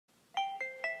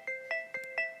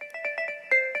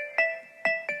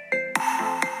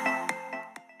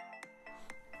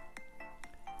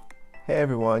Hey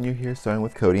everyone, you're here starting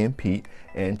with Cody and Pete,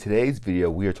 and in today's video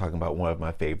we are talking about one of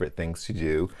my favorite things to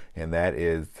do, and that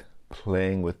is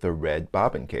playing with the red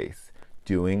bobbin case,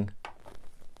 doing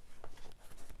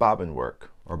bobbin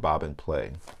work or bobbin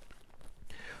play.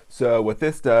 So what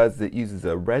this does is it uses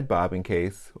a red bobbin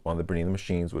case on the Bernina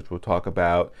machines, which we'll talk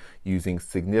about, using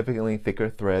significantly thicker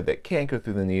thread that can't go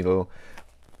through the needle,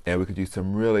 and we could do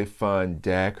some really fun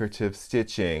decorative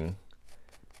stitching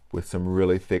with some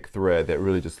really thick thread that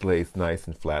really just lays nice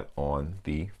and flat on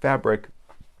the fabric.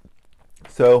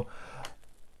 So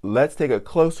let's take a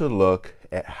closer look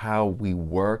at how we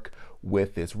work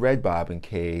with this red bobbin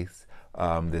case,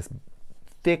 this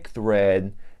thick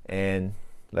thread, and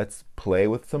let's play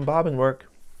with some bobbin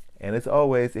work. And as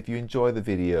always, if you enjoy the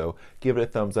video, give it a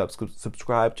thumbs up,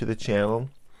 subscribe to the channel,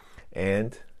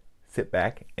 and sit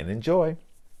back and enjoy.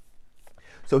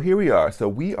 So here we are. So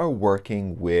we are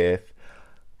working with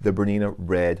the Bernina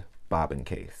red bobbin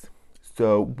case.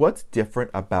 So what's different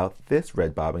about this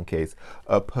red bobbin case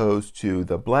opposed to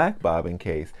the black bobbin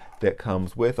case that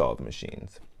comes with all the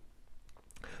machines?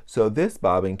 So this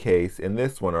bobbin case and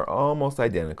this one are almost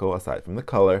identical aside from the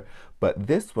color, but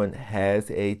this one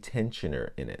has a tensioner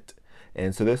in it.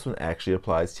 And so this one actually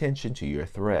applies tension to your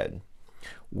thread.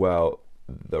 Well,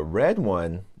 the red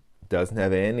one doesn't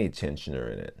have any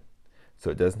tensioner in it. So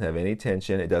it doesn't have any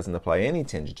tension, it doesn't apply any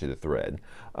tension to the thread.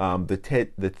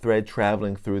 The thread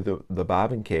traveling through the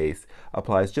bobbin case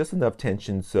applies just enough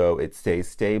tension so it stays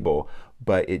stable,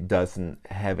 but it doesn't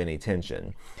have any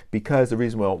tension. Because the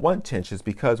reason we don't want tension is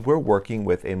because we're working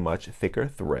with a much thicker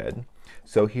thread.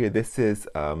 So here, this is,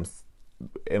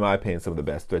 in my opinion, some of the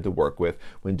best thread to work with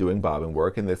when doing bobbin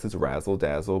work, and this is Razzle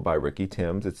Dazzle by Ricky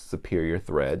Timms. It's a superior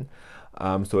thread.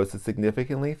 So it's a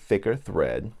significantly thicker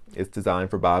thread. It's designed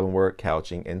for bobbin work,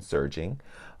 couching, and serging,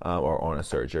 or on a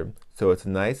serger. So it's a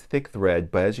nice thick thread,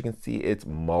 but as you can see, it's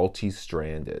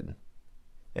multi-stranded.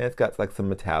 And it's got like some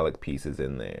metallic pieces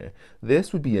in there.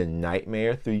 This would be a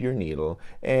nightmare through your needle,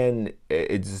 and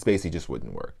it just basically just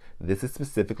wouldn't work. This is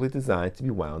specifically designed to be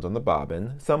wound on the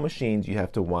bobbin. Some machines you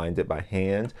have to wind it by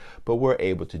hand, but we're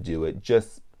able to do it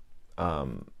just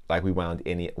like we wind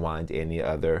any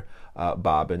other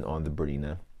bobbin on the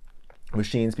Bernina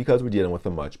machines, because we're dealing with a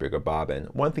much bigger bobbin.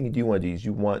 One thing you do want to do is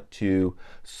you want to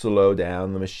slow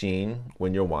down the machine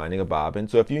when you're winding a bobbin.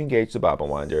 So if you engage the bobbin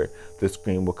winder, the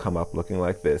screen will come up looking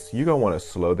like this. You're going to want to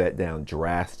slow that down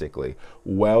drastically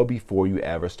well before you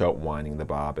ever start winding the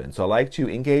bobbin. So I like to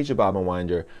engage the bobbin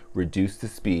winder, reduce the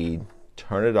speed,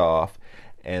 turn it off,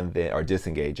 and then, or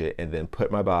disengage it, and then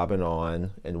put my bobbin on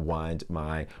and wind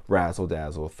my Razzle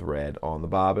Dazzle thread on the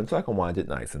bobbin so I can wind it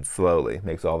nice and slowly.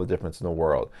 Makes all the difference in the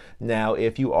world. Now,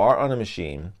 if you are on a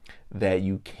machine that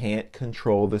you can't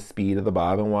control the speed of the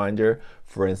bobbin winder,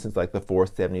 for instance, like the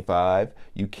 475,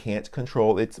 you can't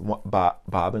control its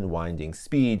bobbin winding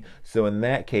speed, so in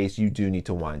that case, you do need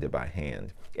to wind it by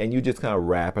hand. And you just kind of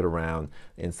wrap it around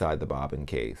inside the bobbin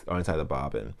case, or inside the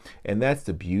bobbin. And that's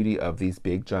the beauty of these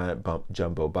big giant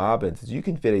jumbo bobbins, is you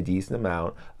can fit a decent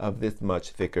amount of this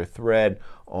much thicker thread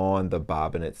on the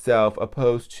bobbin itself,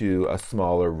 opposed to a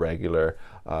smaller, regular,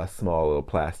 small little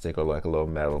plastic or like a little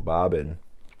metal bobbin,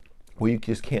 where you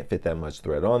just can't fit that much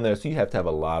thread on there. So you have to have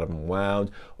a lot of them wound,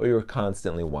 or you're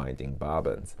constantly winding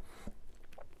bobbins.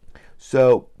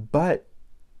 So, but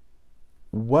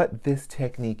what this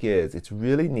technique is, it's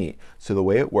really neat. So the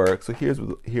way it works, so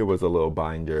here was a little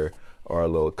binder or a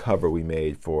little cover we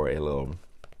made for a little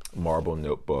marble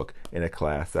notebook in a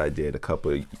class I did a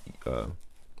couple of,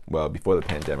 well, before the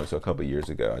pandemic, so a couple of years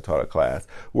ago. I taught a class,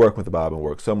 working with the bobbin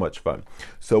work, so much fun.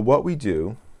 So what we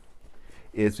do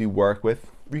is we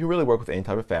can really work with any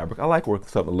type of fabric. I like working with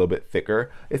something a little bit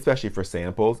thicker, especially for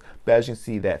samples. But as you can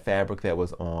see, that fabric that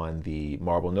was on the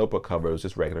marble notebook cover was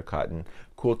just regular cotton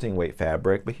quilting weight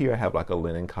fabric. But here I have like a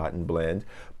linen cotton blend.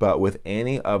 But with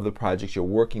any of the projects you're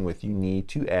working with, you need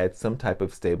to add some type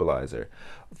of stabilizer.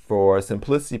 For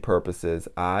simplicity purposes,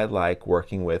 I like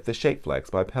working with the Shape Flex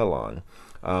by Pellon.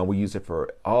 We use it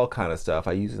for all kind of stuff.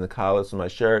 I use it in the collars for my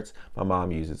shirts. My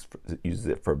mom uses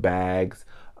it for bags.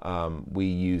 We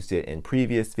used it in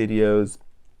previous videos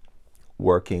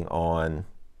working on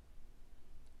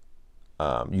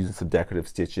using some decorative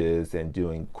stitches and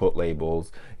doing quilt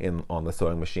labels on the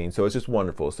sewing machine. So it's just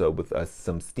wonderful. So with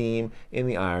some steam in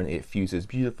the iron, it fuses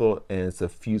beautiful, and it's a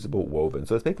fusible woven.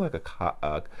 So it's making like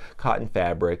a cotton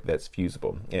fabric that's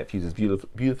fusible, and it fuses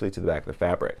beautifully to the back of the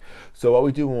fabric. So what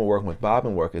we do when we're working with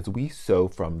bobbin work is we sew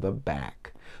from the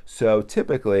back. So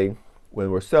typically, when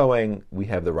we're sewing, we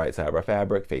have the right side of our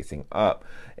fabric facing up,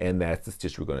 and that's the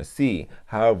stitch we're going to see.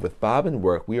 However, with bobbin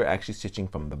work, we are actually stitching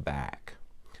from the back.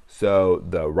 So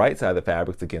the right side of the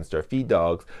fabric's against our feed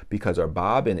dogs because our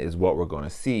bobbin is what we're going to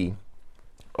see.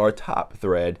 Our top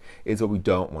thread is what we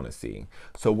don't want to see.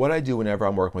 So what I do whenever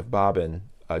I'm working with bobbin,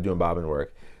 doing bobbin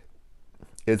work,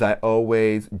 is I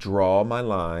always draw my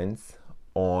lines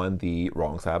on the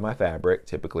wrong side of my fabric.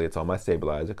 Typically it's on my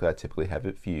stabilizer because I typically have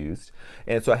it fused.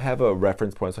 And so I have a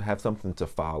reference point, so I have something to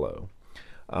follow.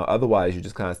 Otherwise you're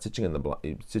just kind of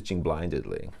stitching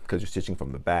blindedly because you're stitching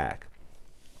from the back.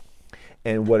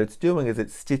 And what it's doing is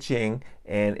it's stitching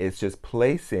and it's just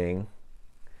placing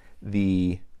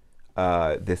the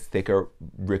this thicker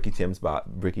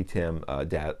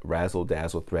Razzle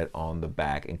Dazzle thread on the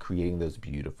back and creating those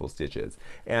beautiful stitches.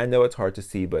 And I know it's hard to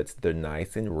see, but they're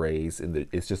nice and raised, and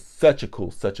it's just such a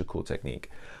cool technique.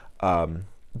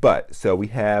 But so we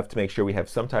have to make sure we have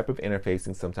some type of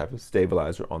interfacing, some type of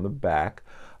stabilizer on the back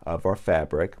of our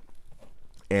fabric.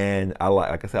 And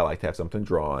like I said, I like to have something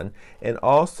drawn. And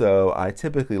also, I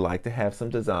typically like to have some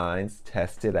designs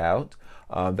tested out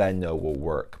that I know will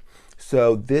work.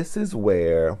 So this is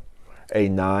where a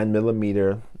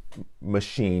 9mm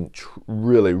machine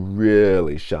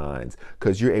really shines,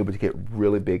 because you're able to get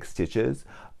really big stitches.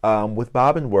 With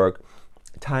bobbin work,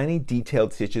 tiny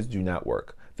detailed stitches do not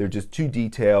work. They're just too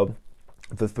detailed.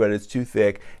 The thread is too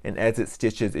thick, and as it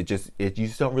stitches, you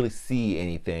just don't really see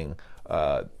anything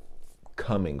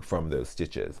coming from those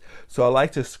stitches. So I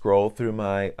like to scroll through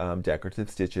my decorative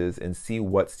stitches and see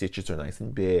what stitches are nice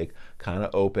and big, kind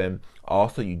of open.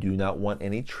 Also, you do not want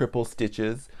any triple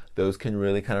stitches. Those can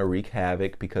really kind of wreak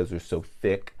havoc because they're so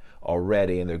thick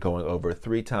already and they're going over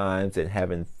 3 times, and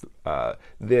having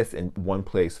this in one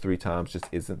place 3 times just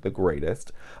isn't the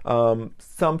greatest.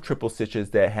 Some triple stitches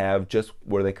that have just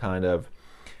where they kind of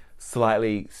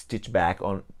slightly stitch back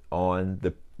on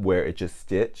where it just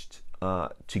stitched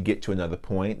to get to another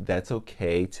point, that's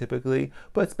okay typically,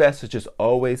 but it's best to just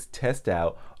always test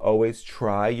out, always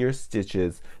try your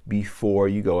stitches before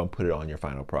you go and put it on your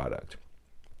final product.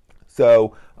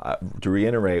 So to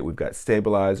reiterate, we've got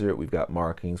stabilizer, we've got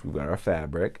markings, we've got our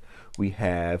fabric, we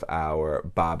have our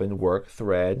bobbin work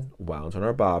thread wound on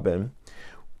our bobbin.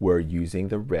 We're using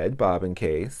the red bobbin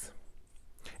case.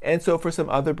 And so for some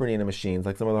other Bernina machines,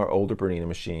 like some of our older Bernina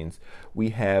machines, we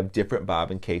have different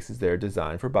bobbin cases that are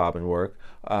designed for bobbin work.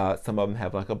 Some of them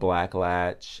have like a black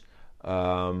latch.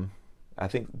 I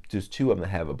think there's 2 of them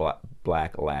that have a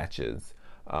black latches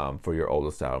for your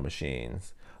older style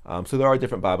machines. So there are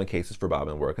different bobbin cases for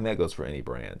bobbin work, and that goes for any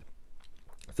brand.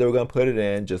 So we're going to put it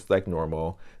in just like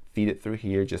normal, feed it through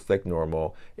here just like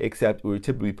normal, except we're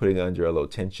typically putting it under a low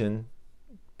tension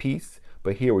piece.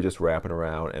 But here we're just wrapping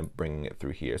around and bringing it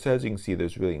through here. So as you can see,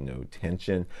 there's really no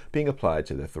tension being applied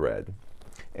to the thread.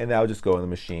 And that will just go in the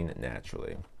machine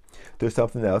naturally. There's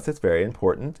something else that's very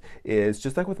important, is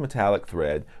just like with metallic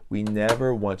thread, we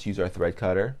never want to use our thread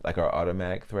cutter, like our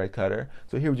automatic thread cutter.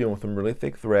 So here we're dealing with some really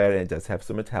thick thread, and it does have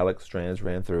some metallic strands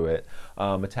ran through it.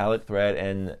 Metallic thread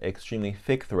and extremely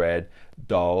thick thread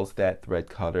dulls that thread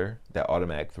cutter, that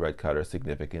automatic thread cutter,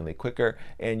 significantly quicker,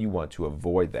 and you want to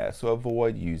avoid that. So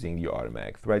avoid using the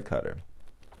automatic thread cutter.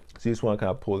 So you just want to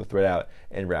kind of pull the thread out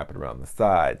and wrap it around the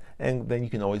side, and then you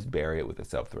can always bury it with a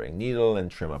self-threading needle and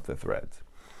trim up the threads.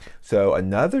 So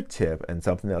another tip, and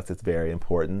something else that's very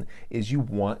important, is you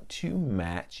want to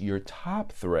match your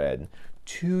top thread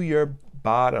to your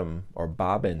bottom or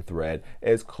bobbin thread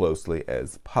as closely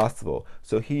as possible.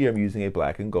 So here I'm using a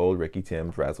black and gold Ricky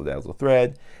Tim's Razzle Dazzle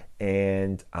thread,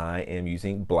 and I am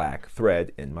using black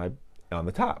thread on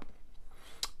the top.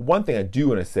 One thing I do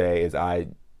want to say is I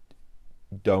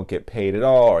don't get paid at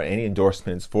all or any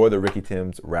endorsements for the Ricky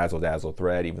Tim's Razzle Dazzle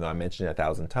thread, even though I mentioned it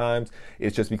 1,000 times.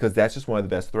 It's just because that's just one of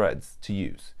the best threads to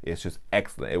use. It's just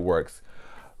excellent. It works.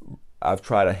 I've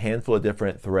tried a handful of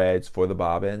different threads for the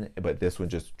bobbin, but this one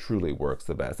just truly works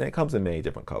the best. And it comes in many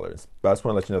different colors. But I just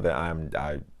want to let you know that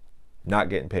I'm not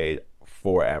getting paid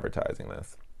for advertising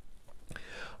this.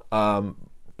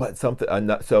 But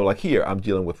so like here, I'm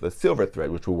dealing with the silver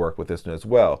thread, which will work with this one as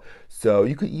well. So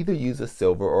you could either use a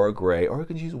silver or a gray, or you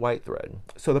could use white thread.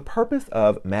 So the purpose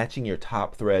of matching your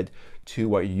top thread to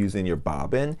what you use in your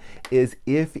bobbin is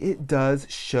if it does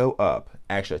show up,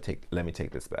 actually let me take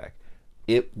this back.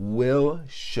 It will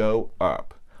show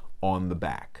up on the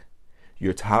back.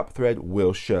 Your top thread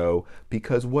will show,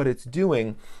 because what it's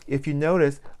doing, if you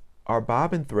notice, our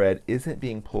bobbin thread isn't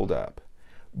being pulled up.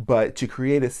 But to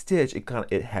create a stitch,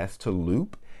 it has to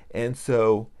loop, and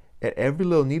so at every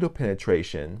little needle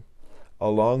penetration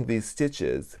along these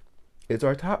stitches is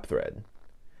our top thread.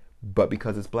 But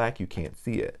because it's black, you can't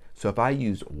see it. So if I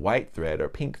used white thread or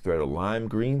pink thread or lime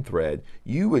green thread,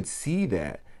 you would see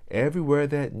that everywhere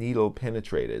that needle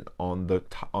penetrated on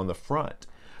the front.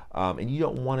 And you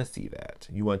don't want to see that.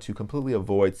 You want to completely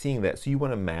avoid seeing that. So you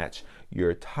want to match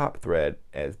your top thread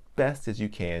as best as you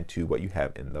can to what you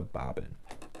have in the bobbin.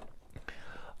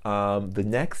 The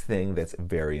next thing that's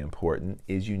very important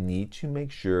is you need to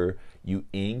make sure you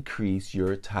increase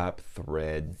your top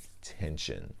thread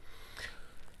tension.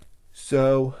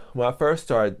 So when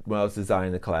I was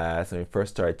designing the class and we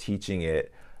first started teaching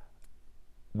it,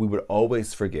 we would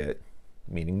always forget,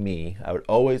 meaning me, I would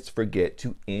always forget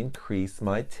to increase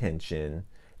my tension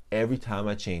every time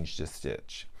I changed a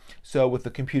stitch. So with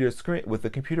the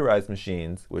computerized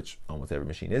machines, which almost every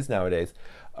machine is nowadays,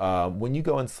 when you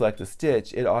go and select a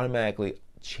stitch, it automatically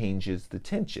changes the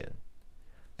tension.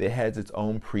 It has its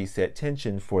own preset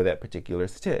tension for that particular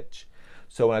stitch.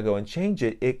 So when I go and change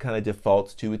it, it kind of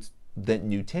defaults to the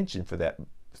new tension for that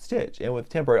stitch. And with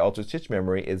temporary altered stitch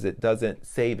memory is it doesn't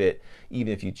save it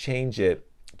even if you change it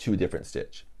to a different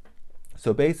stitch.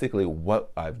 So basically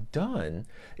what I've done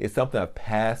is something I've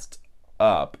passed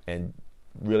up and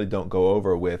really don't go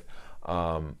over with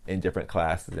in different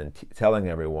classes and telling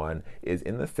everyone is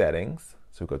in the settings.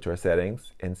 So go to our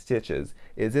settings and stitches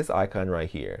is this icon right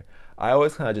here. I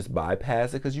always kind of just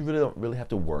bypass it because you really don't have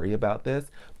to worry about this.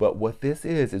 But what this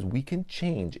is we can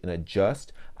change and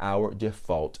adjust our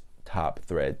default top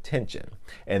thread tension.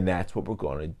 And that's what we're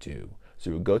going to do.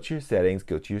 So we'll go to your settings,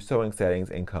 go to your sewing settings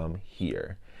and come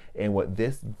here. And what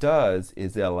this does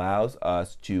is it allows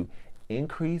us to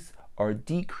increase or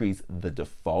decrease the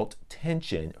default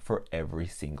tension for every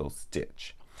single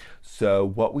stitch. So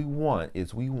what we want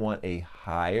is we want a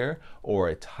higher or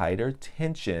a tighter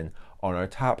tension on our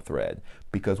top thread,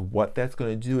 because what that's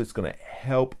going to do is going to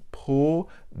help pull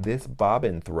this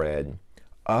bobbin thread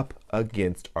up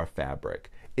against our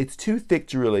fabric. It's too thick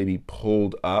to really be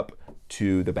pulled up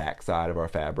to the back side of our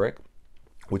fabric,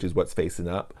 which is what's facing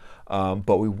up,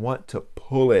 but we want to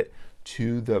pull it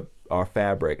to our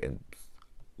fabric and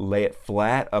lay it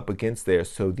flat up against there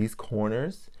so these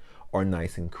corners are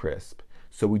nice and crisp,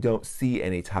 so we don't see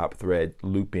any top thread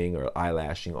looping or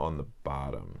eyelashing on the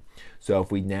bottom. So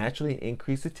if we naturally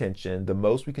increase the tension, the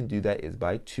most we can do that is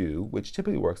by 2, which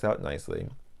typically works out nicely.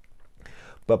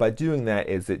 But by doing that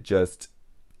it just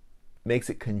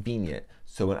makes it convenient.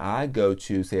 So when I go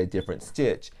to, say, a different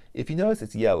stitch, if you notice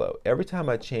it's yellow. Every time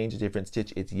I change a different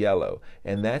stitch, it's yellow.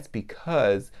 And that's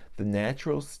because the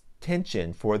natural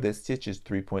tension for this stitch is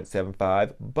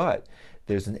 3.75, but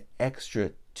there's an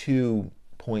extra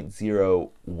 2.0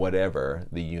 whatever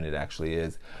the unit actually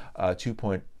is,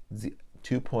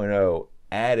 2.0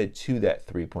 added to that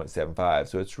 3.75.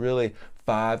 So it's really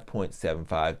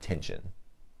 5.75 tension.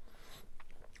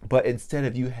 But instead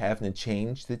of you having to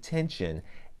change the tension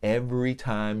every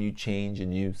time you change a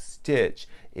new stitch,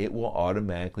 it will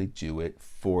automatically do it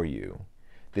for you.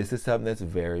 This is something that's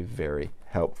very, very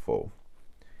helpful.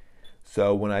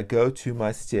 So when I go to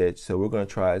my stitch, so we're going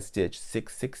to try stitch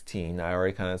 616. I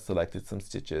already kind of selected some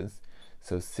stitches.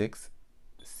 So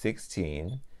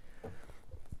 616.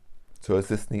 So it's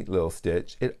this neat little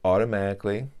stitch. It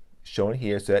automatically shown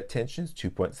here, so that tension is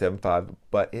 2.75,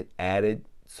 but it added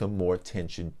some more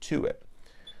tension to it.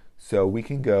 So we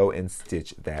can go and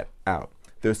stitch that out.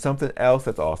 There's something else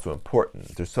that's also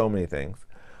important. There's so many things,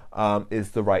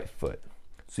 is the right foot.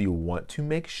 So you want to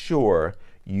make sure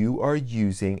you are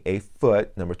using a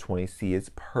foot, number 20C is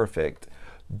perfect,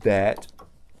 that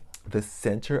the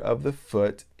center of the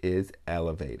foot is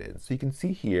elevated. So you can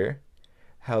see here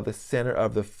how the center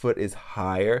of the foot is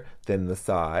higher than the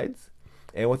sides.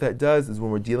 And what that does is when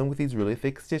we're dealing with these really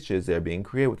thick stitches that are being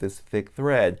created with this thick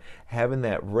thread, having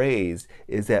that raised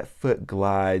is that foot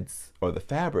glides, or the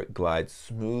fabric glides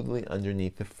smoothly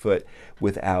underneath the foot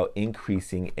without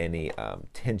increasing any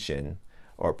tension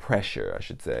or pressure, I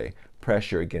should say,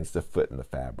 pressure against the foot and the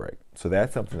fabric. So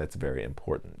that's something that's very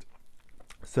important.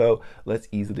 So let's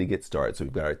easily get started. So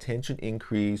we've got our tension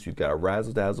increase, we've got our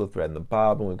Razzle Dazzle thread in the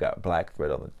bobbin, we've got black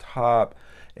thread on the top,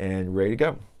 and ready to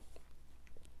go.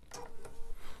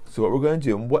 So what we're going to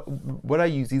do, and what I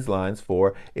use these lines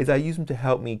for, is I use them to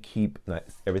help me keep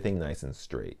everything nice and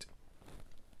straight.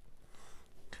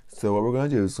 So what we're going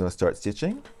to do is we're going to start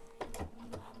stitching.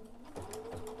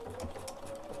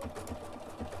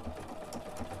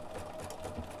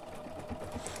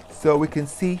 So we can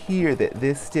see here that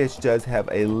this stitch does have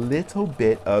a little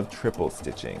bit of triple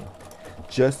stitching,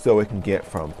 just so it can get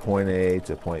from point A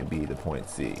to point B to point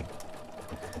C.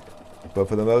 But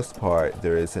for the most part,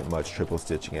 there isn't much triple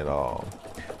stitching at all.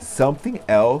 Something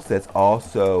else that's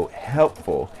also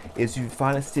helpful is you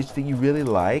find a stitch that you really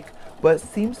like, but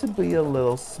seems to be a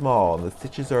little small and the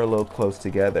stitches are a little close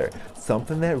together.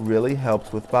 Something that really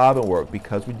helps with bobbin work,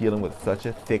 because we're dealing with such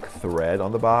a thick thread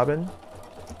on the bobbin,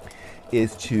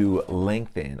 is to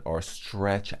lengthen or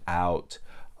stretch out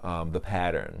the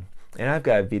pattern. And I've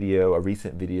got a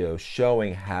recent video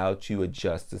showing how to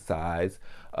adjust the size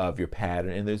of your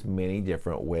pattern, and there's many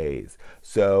different ways.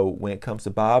 So when it comes to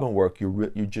bobbin work, you're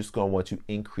just going to want to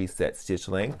increase that stitch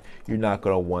length. You're not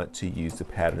going to want to use the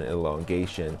pattern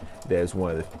elongation. That is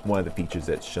one of the features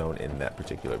that's shown in that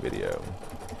particular video.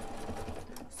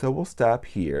 So we'll stop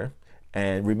here,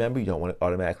 and remember, you don't want to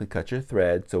automatically cut your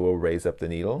thread, so we'll raise up the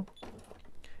needle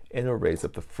and we'll raise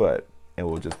up the foot, and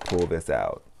we'll just pull this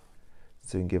out.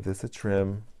 So you can give this a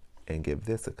trim and give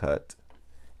this a cut,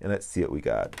 and let's see what we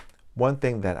got. One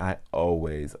thing that I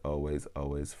always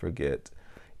forget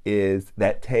is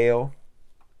that tail.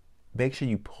 Make sure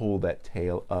you pull that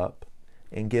tail up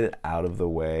and get it out of the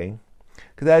way,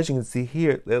 because as you can see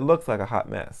here, it looks like a hot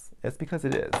mess. That's because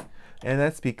it is, and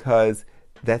that's because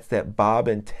that's that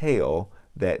bobbin tail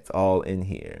that's all in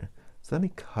here. So let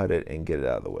me cut it and get it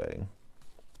out of the way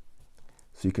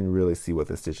so you can really see what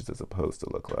the stitches are supposed to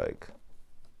look like.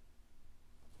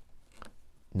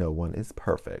 No one is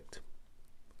perfect.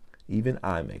 Even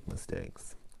I make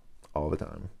mistakes all the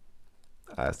time.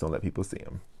 I just don't let people see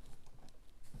them.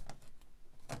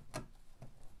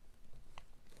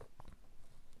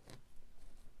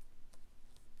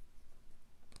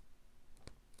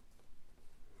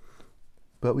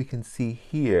 But we can see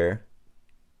here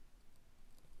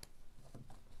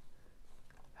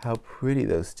how pretty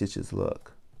those stitches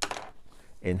look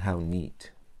and how neat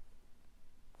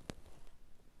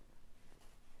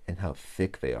and how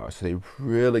thick they are. So they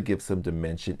really give some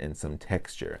dimension and some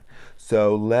texture.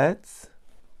 So let's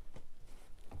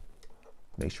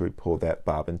make sure we pull that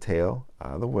bobbin tail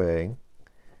out of the way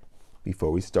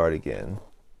before we start again.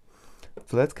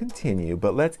 So let's continue,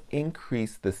 but let's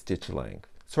increase the stitch length.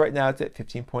 So right now it's at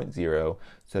 15.0,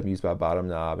 so I'm use my bottom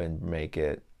knob and make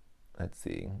it, let's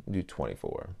see, do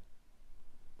 24.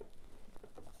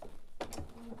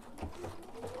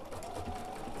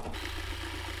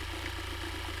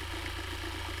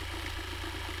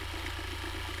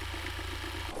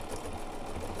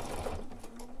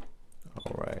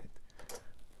 All right,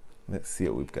 let's see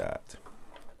what we've got.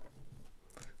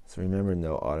 So remember,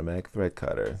 no automatic thread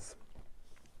cutters.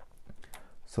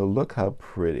 So look how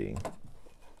pretty.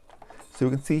 So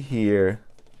we can see here,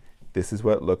 this is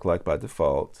what it looked like by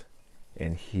default,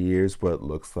 and here's what it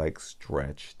looks like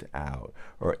stretched out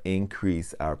or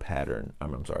increase our pattern,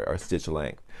 I'm sorry, our stitch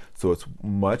length. So it's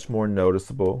much more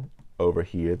noticeable over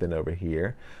here than over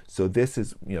here. So this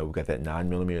is, you know, we've got that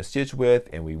 9mm stitch width,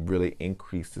 and we really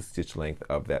increase the stitch length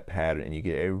of that pattern, and you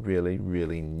get a really,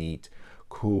 really neat,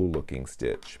 cool looking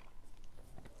stitch.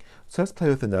 So let's play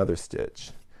with another stitch.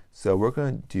 So we're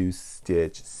going to do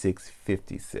stitch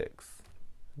 656.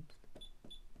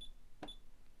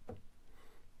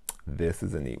 This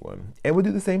is a neat one, and we'll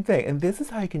do the same thing. And this is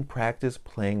how you can practice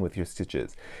playing with your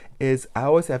stitches. Is I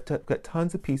always have got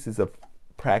tons of pieces of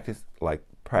practice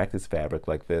fabric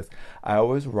like this. I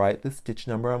always write the stitch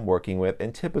number I'm working with,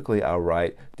 and typically I'll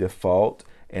write default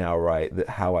and I'll write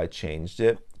how I changed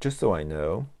it, just so I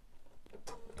know.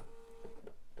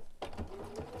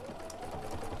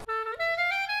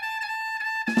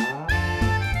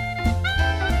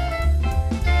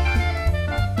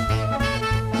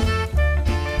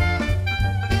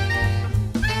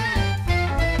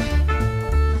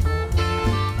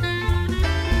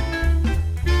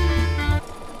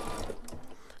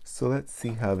 So let's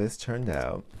see how this turned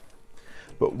out.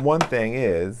 But one thing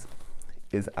is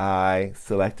I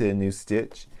selected a new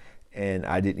stitch, and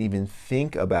I didn't even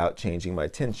think about changing my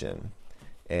tension.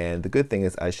 And the good thing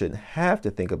is I shouldn't have to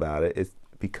think about it. It's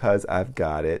because I've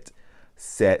got it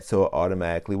set so it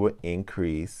automatically will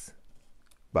increase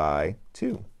by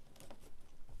 2.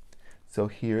 So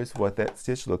here's what that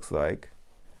stitch looks like.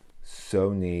 So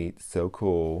neat, so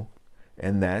cool.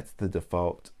 And that's the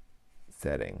default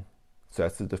setting. So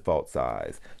that's the default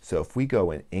size. So if we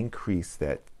go and increase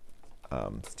that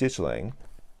stitch length,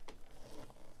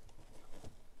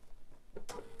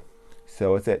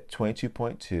 so it's at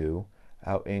 22.2,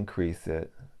 I'll increase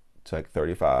it to like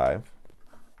 35.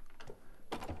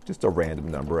 Just a random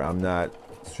number. I'm not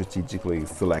strategically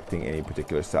selecting any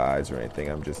particular size or anything.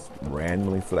 I'm just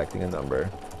randomly selecting a number.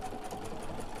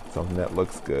 Something that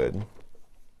looks good.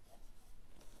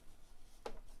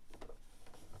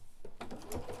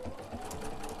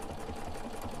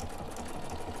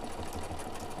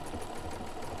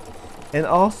 And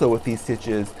also with these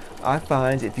stitches, I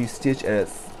find if you stitch at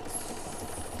a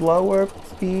slower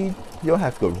speed, you don't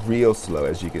have to go real slow,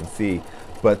 as you can see,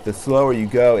 but the slower you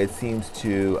go, it seems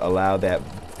to allow that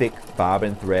thick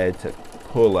bobbin thread to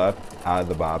pull up out of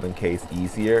the bobbin case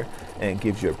easier, and it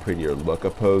gives you a prettier look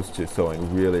opposed to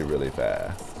sewing really, really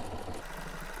fast.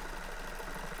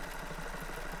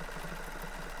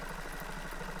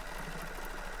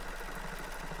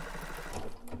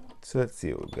 So let's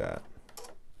see what we've got.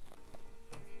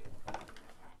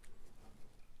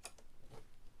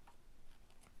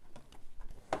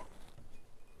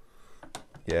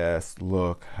 Yes,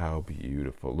 look how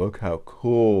beautiful. Look how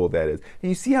cool that is. And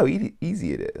you see how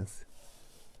easy it is.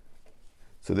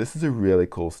 So this is a really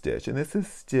cool stitch. And this is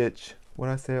stitch, what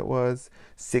did I say it was?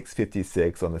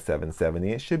 656 on the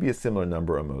 770. It should be a similar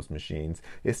number on most machines.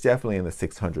 It's definitely in the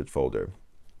 600 folder.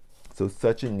 So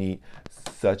such a neat,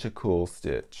 such a cool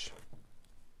stitch.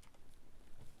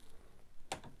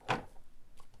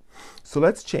 So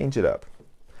let's change it up.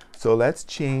 So let's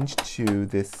change to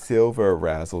this silver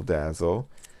Razzle Dazzle.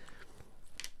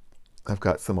 I've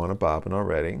got some on a bobbin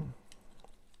already.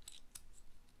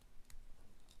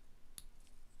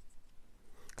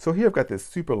 So here I've got this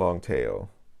super long tail.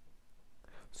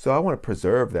 So I want to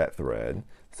preserve that thread.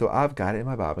 So I've got it in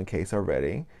my bobbin case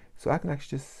already. So I can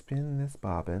actually just spin this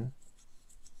bobbin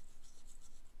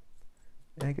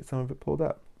and get some of it pulled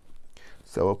up.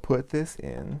 So we'll put this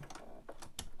in.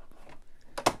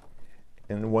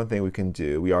 And one thing we can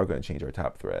do, we are going to change our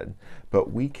top thread,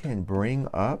 but we can bring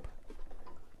up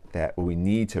that, we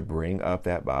need to bring up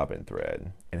that bobbin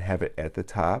thread and have it at the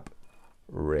top,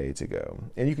 ready to go.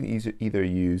 And you can either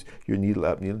use your needle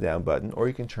up, needle down button, or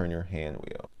you can turn your hand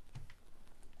wheel.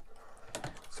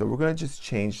 So we're going to just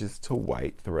change this to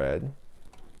white thread.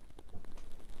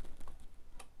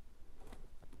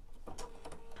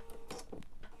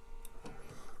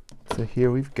 So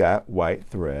here we've got white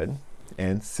thread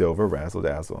and silver Razzle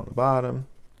Dazzle on the bottom.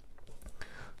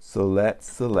 So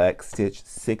let's select stitch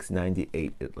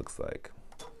 698, it looks like.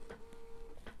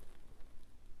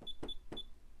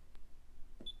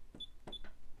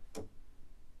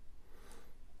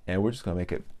 And we're just going to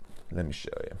make it, let me show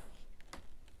you.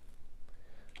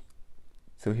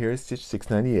 So here's stitch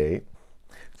 698.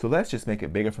 So let's just make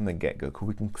it bigger from the get-go, because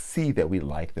we can see that we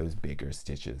like those bigger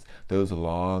stitches, those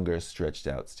longer stretched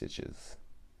out stitches.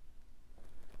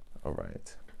 All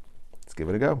right, let's give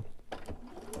it a go.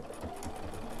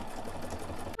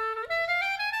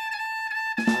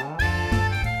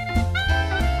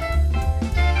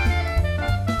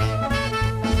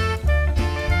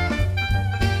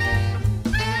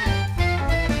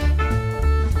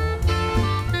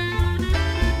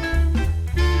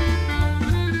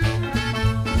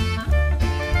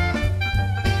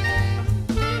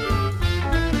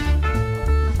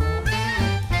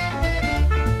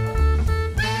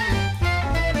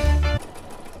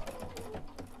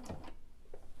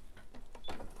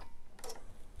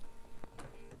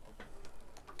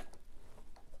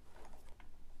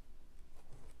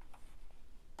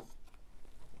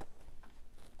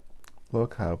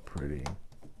 Look how pretty.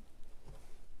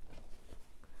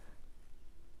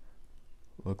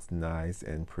 Looks nice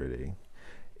and pretty.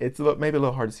 It's maybe a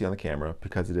little hard to see on the camera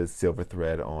because it is silver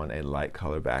thread on a light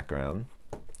color background.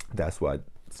 That's why I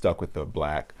stuck with the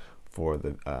black for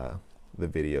the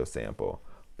video sample.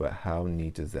 But how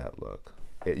neat does that look?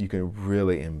 You can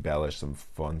really embellish some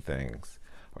fun things,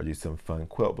 or do some fun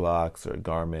quilt blocks or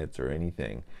garments or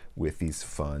anything with these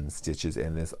fun stitches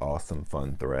and this awesome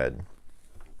fun thread.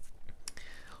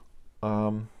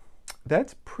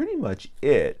 That's pretty much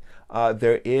it.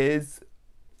 There is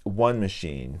one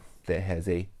machine that has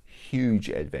a huge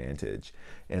advantage,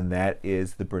 and that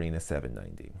is the Bernina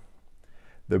 790.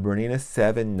 The Bernina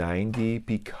 790,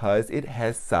 because it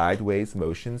has sideways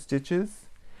motion stitches,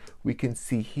 we can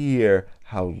see here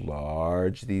how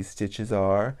large these stitches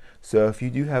are. So if you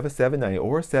do have a 790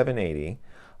 or a 780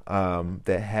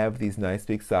 that have these nice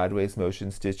big sideways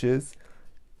motion stitches,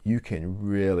 you can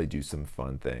really do some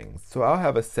fun things. So I'll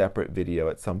have a separate video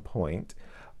at some point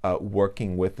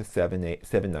working with the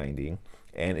 790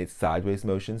 and its sideways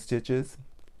motion stitches,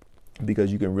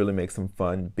 because you can really make some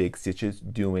fun big stitches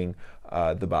doing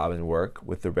the bobbin work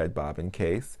with the red bobbin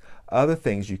case. Other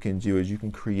things you can do is you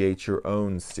can create your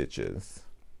own stitches.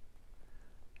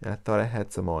 And I thought I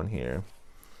had some on here.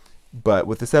 But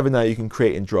with the 790 you can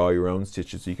create and draw your own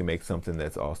stitches, so you can make something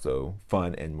that's also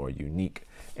fun and more unique.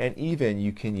 And even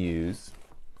you can use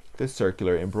the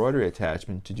circular embroidery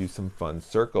attachment to do some fun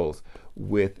circles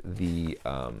with the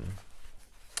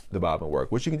bobbin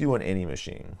work, which you can do on any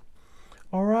machine.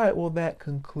 All right, well that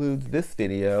concludes this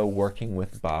video working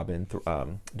with bobbin,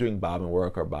 doing bobbin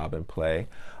work or bobbin play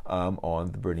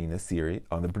on the Bernina series,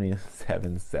 on the Bernina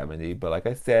 770. But like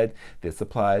I said, this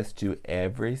applies to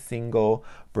every single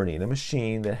Bernina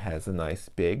machine that has a nice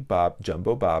big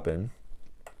jumbo bobbin.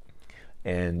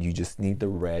 and you just need the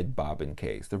red bobbin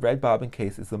case. The red bobbin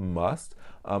case is a must.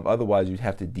 Otherwise, you'd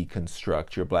have to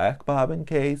deconstruct your black bobbin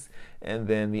case, and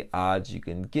then the odds you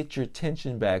can get your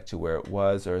tension back to where it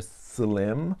was are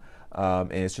slim,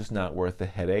 and it's just not worth the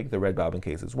headache. The red bobbin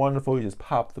case is wonderful. You just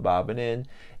pop the bobbin in,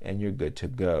 and you're good to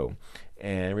go.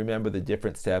 And remember the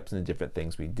different steps and the different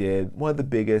things we did. One of the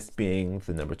biggest being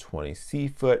the number 20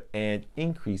 C-foot and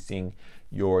increasing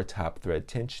your top thread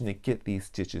tension to get these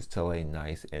stitches to lay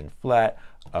nice and flat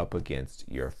up against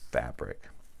your fabric.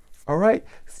 All right,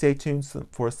 stay tuned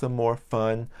for some more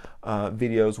fun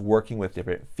videos working with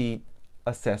different feet,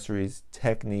 accessories,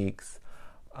 techniques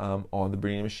on the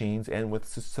Bernina machines, and with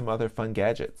some other fun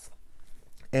gadgets.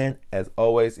 And as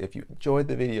always, if you enjoyed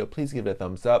the video, please give it a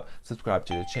thumbs up, subscribe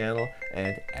to the channel,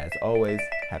 and as always,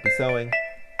 happy sewing!